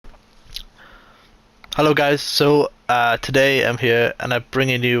Hello guys, so today I'm here and I'm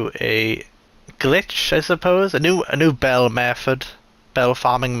bringing you a glitch, I suppose, a new bell method, bell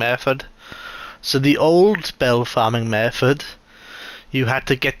farming method. So the old bell farming method, you had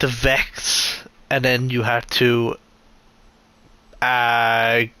to get the Vex and then you had to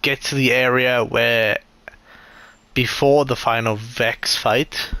get to the area where before the final Vex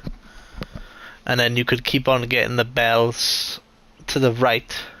fight, and then you could keep on getting the bells to the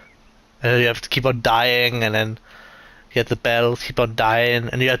right. You have to keep on dying, and then get the bells, keep on dying,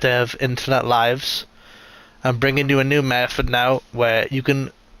 and you have to have infinite lives. I'm bringing you a new method now where you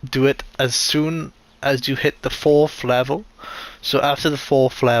can do it as soon as you hit the 4th level. So after the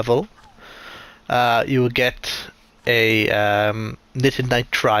 4th level, you will get a Knitted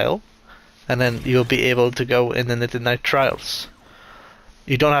Night trial, and then you'll be able to go in the Knitted Night trials.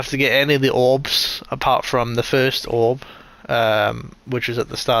 You don't have to get any of the orbs apart from the first orb, which is at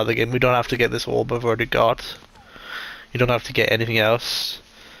the start of the game. We don't have to get this orb I've already got. You don't have to get anything else.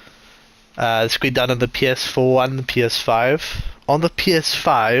 This can be done on the PS4 and the PS5. On the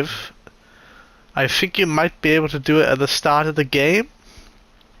PS5, I think you might be able to do it at the start of the game,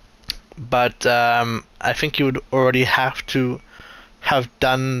 but I think you would already have to have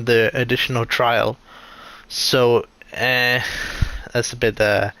done the additional trial. So that's a bit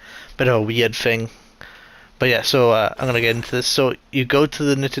of a weird thing. But yeah, so I'm gonna get into this. So you go to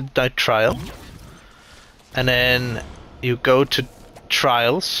the Knitted Night trial, and then you go to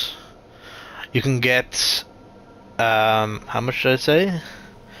trials. You can get how much did I say?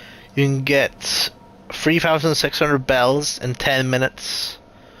 You can get 3,600 bells in 10 minutes.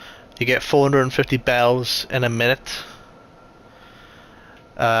 You get 450 bells in a minute.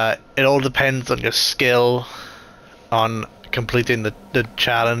 It all depends on your skill on completing the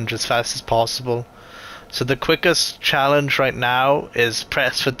challenge as fast as possible. So the quickest challenge right now is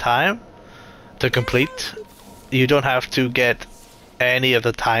press for time to complete. You don't have to get any of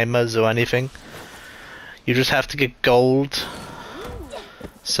the timers or anything. You just have to get gold.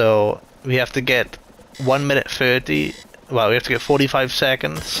 So we have to get 1 minute 30. Well, we have to get 45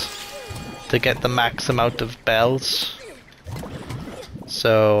 seconds to get the max amount of bells.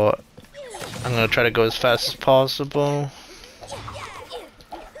 So I'm gonna try to go as fast as possible.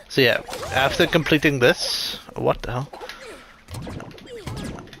 So yeah, after completing this, what the hell?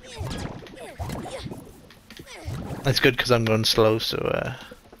 It's good because I'm going slow, so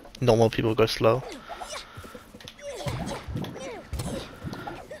normal people go slow.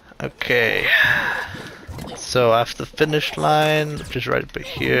 Okay, so after the finish line, which is right up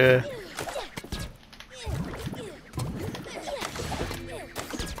here.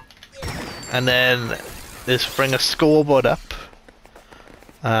 And then this bring a scoreboard up.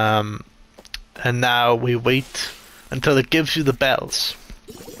 And now we wait until it gives you the bells.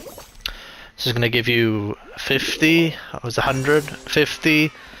 This is going to give you 50, it was 100,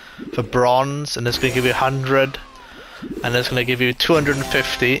 50 for bronze, and it's going to give you 100, and it's going to give you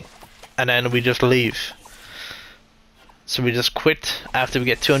 250, and then we just leave. So we just quit after we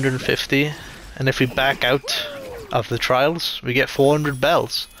get 250, and if we back out of the trials, we get 400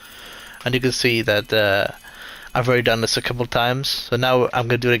 bells. And you can see that I've already done this a couple times, so now I'm going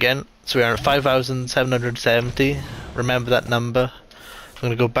to do it again. So we're at 5,770, remember that number. I'm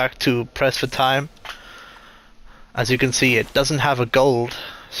going to go back to press for time. As you can see, it doesn't have a gold,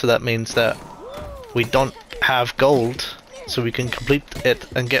 so that means that we don't have gold, so we can complete it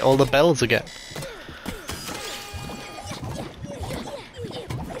and get all the bells again.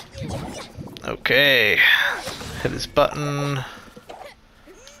 Okay, hit this button.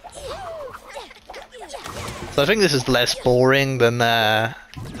 So I think this is less boring than the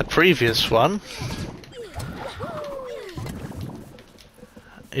previous one.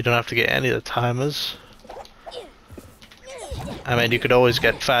 You don't have to get any of the timers. I mean, you could always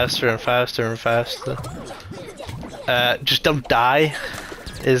get faster and faster and faster. Just don't die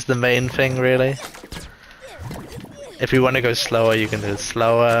is the main thing, really. If you want to go slower, you can do it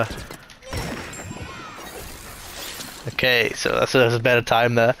slower. Okay, so that's a better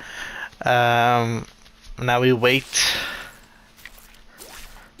time there. Now we wait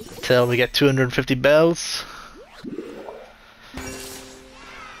till we get 250 bells.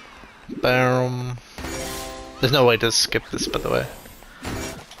 Boom. There's no way to skip this, by the way.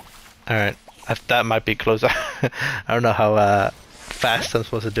 Alright, that might be closer. I don't know how fast I'm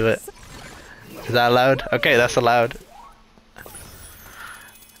supposed to do it. Is that allowed? Okay, that's allowed.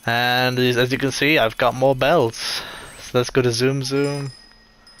 And as you can see, I've got more bells. So let's go to Zom-Zom.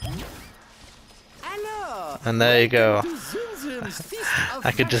 And there you go.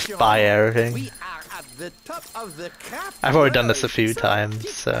 I could just buy everything. I've already done this a few times,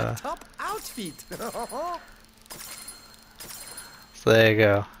 so outfit. So there you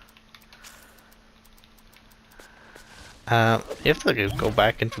go. You have to go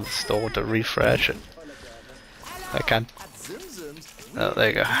back into the store to refresh it. I can't. At Zom-Zom's, Oh, there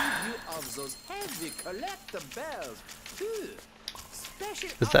you go. you of those heavy collectibells too. Special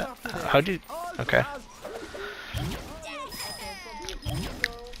Is that? offer today. How do you? All Okay. class-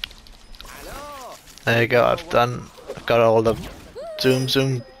 Hello. There you go. I've got all the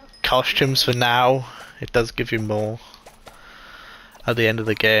Zom-Zom costumes for now. It does give you more at the end of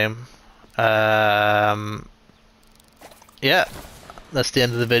the game. Yeah, that's the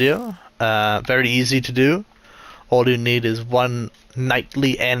end of the video. Very easy to do. All you need is one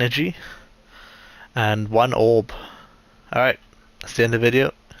nightly energy and one orb. Alright, that's the end of the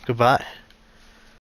video. Goodbye.